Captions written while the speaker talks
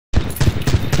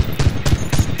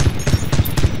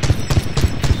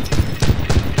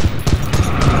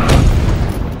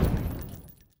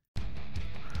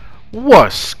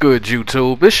What's good,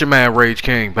 YouTube? It's your man Rage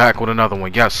King back with another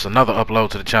one. Yes, another upload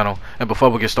to the channel. And before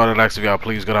we get started, I ask if y'all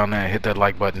please go down there and hit that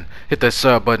like button, hit that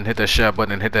sub button, hit that share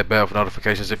button, and hit that bell for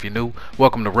notifications if you're new.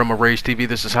 Welcome to Rimmer Rage TV.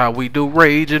 This is how we do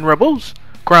Rage and Rebels.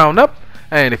 Crown up.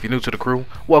 And if you're new to the crew,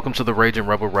 welcome to the Rage and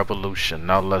Rebel Revolution.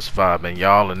 Now let's vibe. And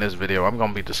y'all, in this video, I'm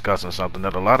going to be discussing something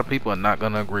that a lot of people are not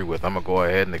going to agree with. I'm going to go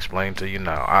ahead and explain to you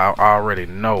now. I already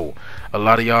know a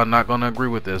lot of y'all not going to agree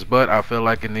with this, but I feel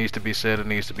like it needs to be said, it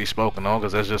needs to be spoken on,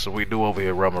 because that's just what we do over here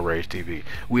at Rebel Rage TV.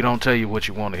 We don't tell you what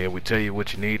you want to hear, we tell you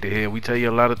what you need to hear. We tell you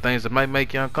a lot of things that might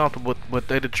make you uncomfortable, but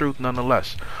they're the truth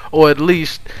nonetheless. Or at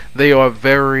least they are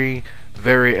very,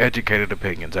 very educated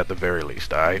opinions at the very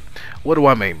least, alright? What do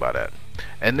I mean by that?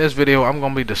 In this video, I'm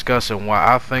going to be discussing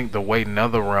why I think the way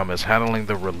NetherRealm is handling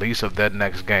the release of that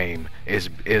next game is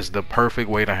the perfect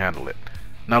way to handle it.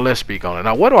 Now let's speak on it.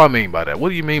 Now what do I mean by that? What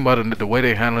do you mean by the way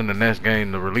they're handling the next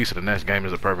game, the release of the next game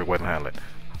is the perfect way to handle it?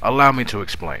 Allow me to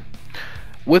explain.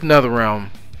 With NetherRealm,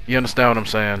 you understand what I'm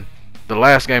saying? The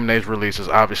last game they've released is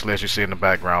obviously, as you see in the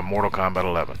background, Mortal Kombat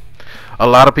 11. A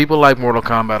lot of people like Mortal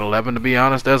Kombat 11. To be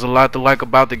honest, there's a lot to like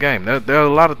about the game. There are a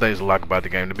lot of things to like about the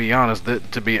game. To be honest,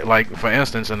 for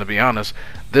instance, and to be honest,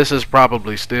 this is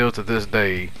probably still to this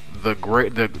day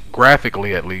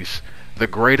graphically at least, the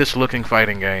greatest looking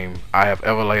fighting game I have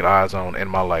ever laid eyes on in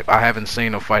my life. I haven't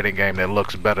seen a fighting game that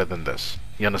looks better than this.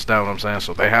 You understand what I'm saying?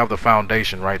 So they have the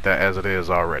foundation right there as it is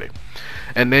already.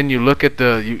 And then you look at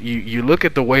you look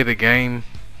at the way the game.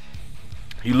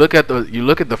 You look at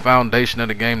the foundation of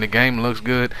the game. The game looks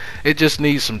good. It just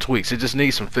needs some tweaks. It just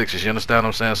needs some fixes. You understand what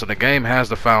I'm saying? So the game has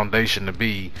the foundation to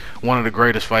be one of the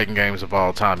greatest fighting games of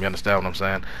all time. You understand what I'm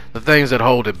saying? The things that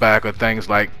hold it back are things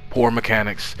like poor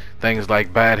mechanics, things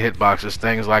like bad hitboxes,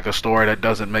 things like a story that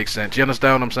doesn't make sense. You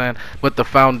understand what I'm saying? But the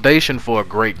foundation for a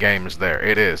great game is there.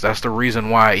 It is. That's the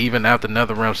reason why, even after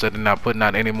NetherRealm said they're not putting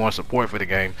out any more support for the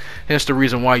game, hence the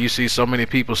reason why you see so many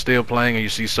people still playing, and you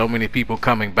see so many people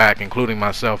coming back, including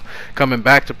myself, coming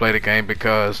back to play the game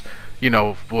because, you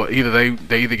know, well, either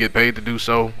they either get paid to do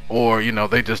so, or, you know,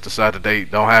 they just decide that they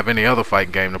don't have any other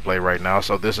fighting game to play right now.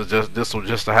 So this will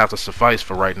just have to suffice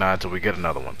for right now until we get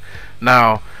another one.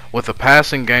 Now, with the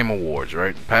Passing Game Awards,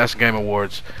 right? Passing Game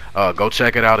Awards, go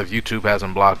check it out if YouTube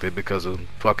hasn't blocked it because of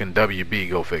fucking WB,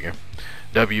 go figure.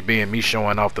 WB and me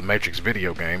showing off the Matrix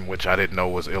video game, which I didn't know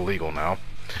was illegal now.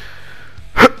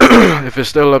 If it's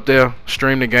still up there,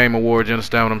 stream the Game Awards, you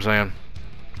understand what I'm saying?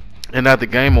 And at the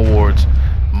Game Awards,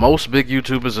 most big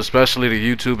YouTubers, especially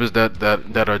the YouTubers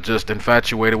that are just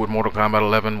infatuated with Mortal Kombat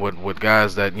 11, with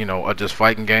guys that, you know, are just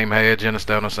fighting game heads, you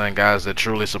understand what I'm saying? Guys that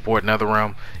truly support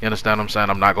NetherRealm, you understand what I'm saying?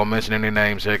 I'm not going to mention any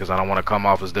names here because I don't want to come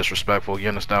off as disrespectful, you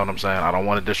understand what I'm saying? I don't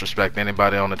want to disrespect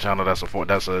anybody on the channel that's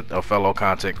a fellow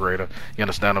content creator, you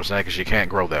understand what I'm saying? Because you can't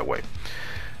grow that way.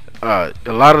 A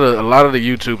lot of the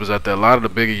YouTubers out there, a lot of the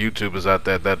bigger YouTubers out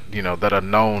there that, you know, that are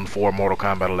known for Mortal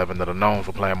Kombat 11, that are known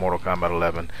for playing Mortal Kombat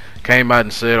 11, came out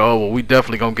and said, "Oh, well, we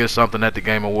definitely gonna get something at the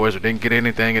Game Awards. We didn't get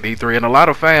anything at E3." And a lot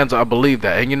of fans, I believe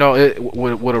that. And you know,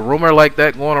 with a rumor like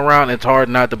that going around, it's hard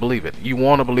not to believe it. You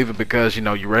want to believe it because, you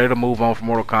know, you're ready to move on from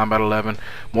Mortal Kombat 11.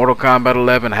 Mortal Kombat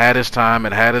 11 had its time,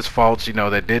 it had its faults, you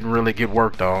know, that didn't really get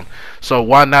worked on. So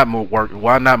why not move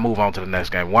on to the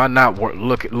next game? Why not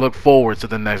look forward to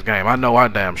the next game? I know I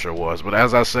damn sure was, but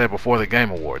as I said before the Game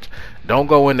Awards, don't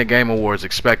go in the Game Awards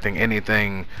expecting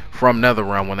anything from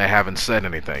NetherRealm when they haven't said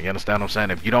anything. You understand what I'm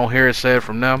saying? If you don't hear it said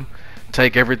from them,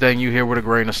 take everything you hear with a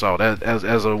grain of salt.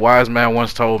 As a wise man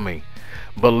once told me,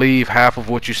 believe half of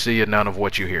what you see and none of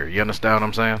what you hear. You understand what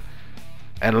I'm saying?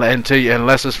 And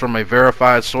unless it's from a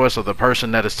verified source, or the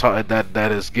person that is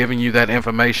that is giving you that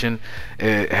information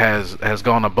has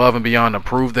gone above and beyond to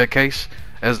prove their case,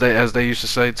 as they used to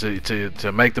say,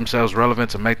 to make themselves relevant,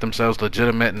 to make themselves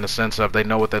legitimate in the sense of they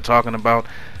know what they're talking about.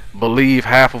 Believe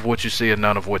half of what you see and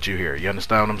none of what you hear. You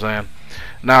understand what I'm saying?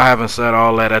 Now, having said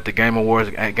all that, at the Game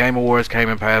Awards came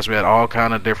and passed. We had all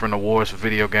kind of different awards for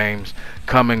video games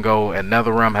come and go, and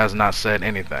NetherRealm has not said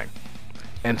anything.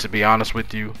 And to be honest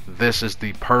with you, this is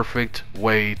the perfect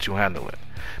way to handle it.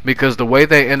 Because the way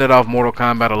they ended off Mortal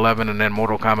Kombat 11 and then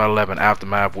Mortal Kombat 11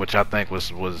 Aftermath, which I think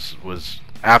was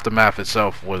Aftermath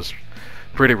itself was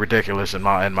pretty ridiculous in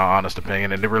my honest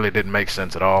opinion, and it really didn't make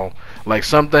sense at all. Like,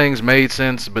 some things made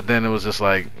sense, but then it was just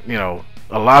like, you know,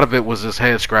 a lot of it was just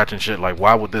head scratching shit, like,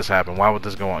 why would this happen? Why would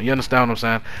this go on? You understand what I'm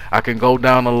saying? I can go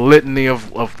down a litany of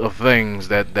things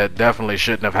that definitely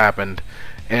shouldn't have happened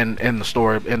in the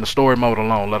story mode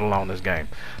alone, let alone this game.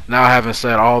 Now, having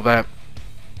said all that,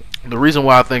 the reason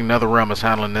why I think NetherRealm is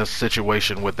handling this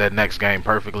situation with that next game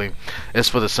perfectly is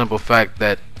for the simple fact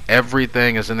that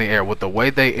Everything is in the air. With the way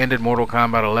they ended Mortal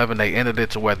Kombat 11, they ended it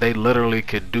to where they literally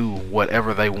could do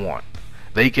whatever they want.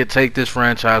 They could take this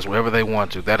franchise wherever they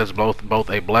want to. That is both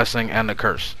a blessing and a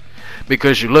curse.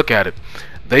 Because you look at it,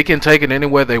 they can take it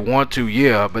anywhere they want to,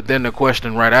 yeah, but then the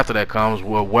question right after that comes,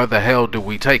 well, where the hell do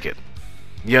we take it?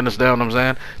 You understand what I'm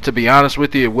saying? To be honest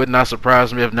with you, it would not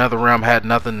surprise me if NetherRealm had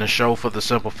nothing to show, for the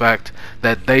simple fact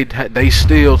that they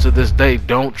still to this day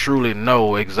don't truly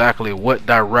know exactly what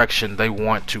direction they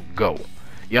want to go.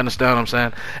 You understand what I'm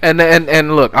saying?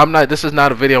 And look, I'm not. This is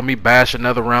not a video of me bashing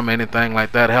NetherRealm or anything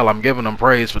like that. Hell, I'm giving them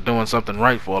praise for doing something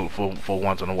right for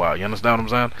once in a while. You understand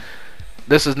what I'm saying?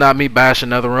 This is not me bashing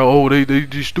NetherRealm. Oh,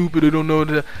 they stupid. They don't know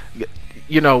that.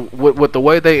 You know, with the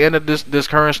way they ended this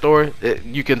current story,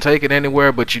 you can take it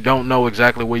anywhere, but you don't know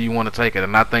exactly where you want to take it.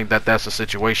 And I think that that's the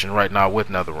situation right now with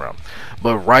NetherRealm.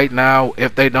 But right now,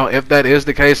 if that is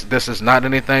the case, this is not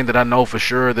anything that I know for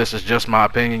sure. This is just my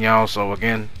opinion, y'all. So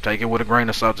again, take it with a grain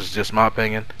of salt. It's just my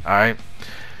opinion. All right.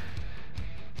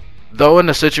 Though in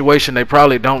the situation, they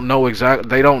probably don't know exactly.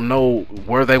 They don't know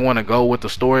where they want to go with the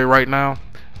story right now.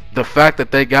 The fact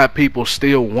that they got people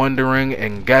still wondering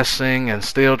and guessing and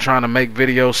still trying to make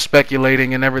videos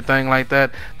speculating and everything like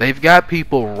that, they've got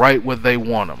people right where they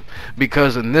want them.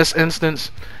 Because in this instance,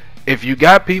 if you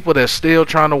got people that's still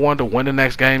trying to wonder when the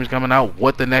next game is coming out,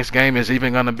 what the next game is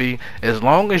even going to be, as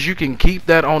long as you can keep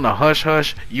that on the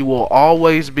hush-hush, you will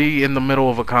always be in the middle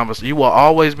of a conversation. You will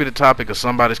always be the topic of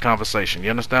somebody's conversation. You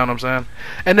understand what I'm saying?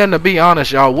 And then to be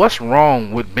honest, y'all, what's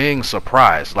wrong with being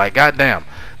surprised? Like, goddamn.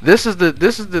 This is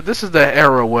the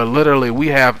era where literally we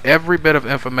have every bit of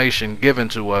information given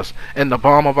to us in the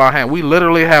palm of our hand. We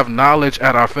literally have knowledge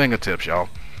at our fingertips, y'all.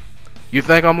 You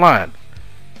think I'm lying?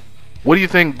 What do you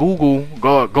think Google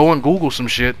go and Google some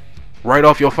shit right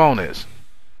off your phone is?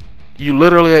 You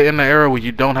literally are in the era where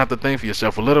you don't have to think for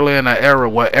yourself. We're literally in an era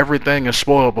where everything is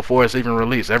spoiled before it's even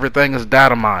released. Everything is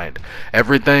data mined.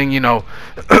 Everything, you know,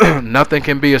 nothing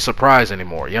can be a surprise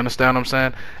anymore. You understand what I'm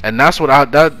saying? And that's what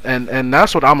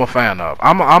that's what I'm a fan of.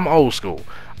 I'm old school.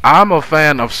 I'm a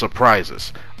fan of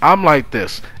surprises. I'm like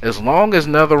this. As long as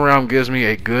NetherRealm gives me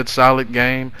a good solid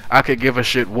game, I could give a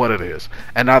shit what it is.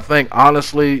 And I think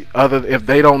honestly, if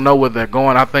they don't know where they're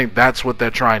going, I think that's what they're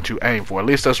trying to aim for. At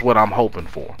least that's what I'm hoping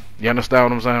for. You understand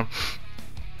what I'm saying?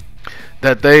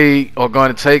 That they are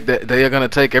going to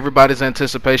take everybody's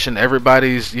anticipation,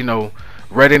 everybody's, you know,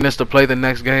 readiness to play the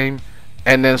next game,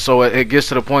 and then so it gets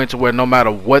to the point to where no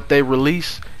matter what they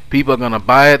release, people are going to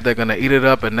buy it, they're going to eat it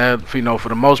up, and then, you know, for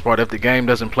the most part, if the game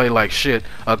doesn't play like shit,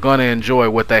 are going to enjoy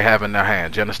what they have in their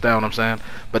hands. You understand what I'm saying?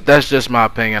 But that's just my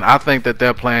opinion. I think that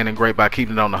they're playing it great by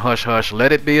keeping it on the hush-hush.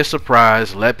 Let it be a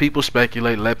surprise. Let people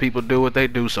speculate. Let people do what they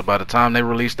do. So by the time they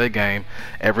release their game,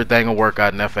 everything will work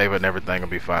out in their favor and everything will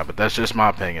be fine. But that's just my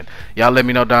opinion. Y'all let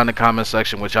me know down in the comment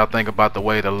section what y'all think about the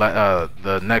way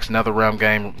the next NetherRealm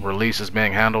game release is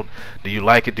being handled. Do you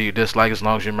like it? Do you dislike it? As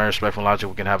long as you're respectful and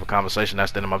logical, we can have a conversation.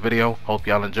 That's the end of my video. Hope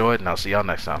y'all enjoyed, and I'll see y'all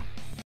next time.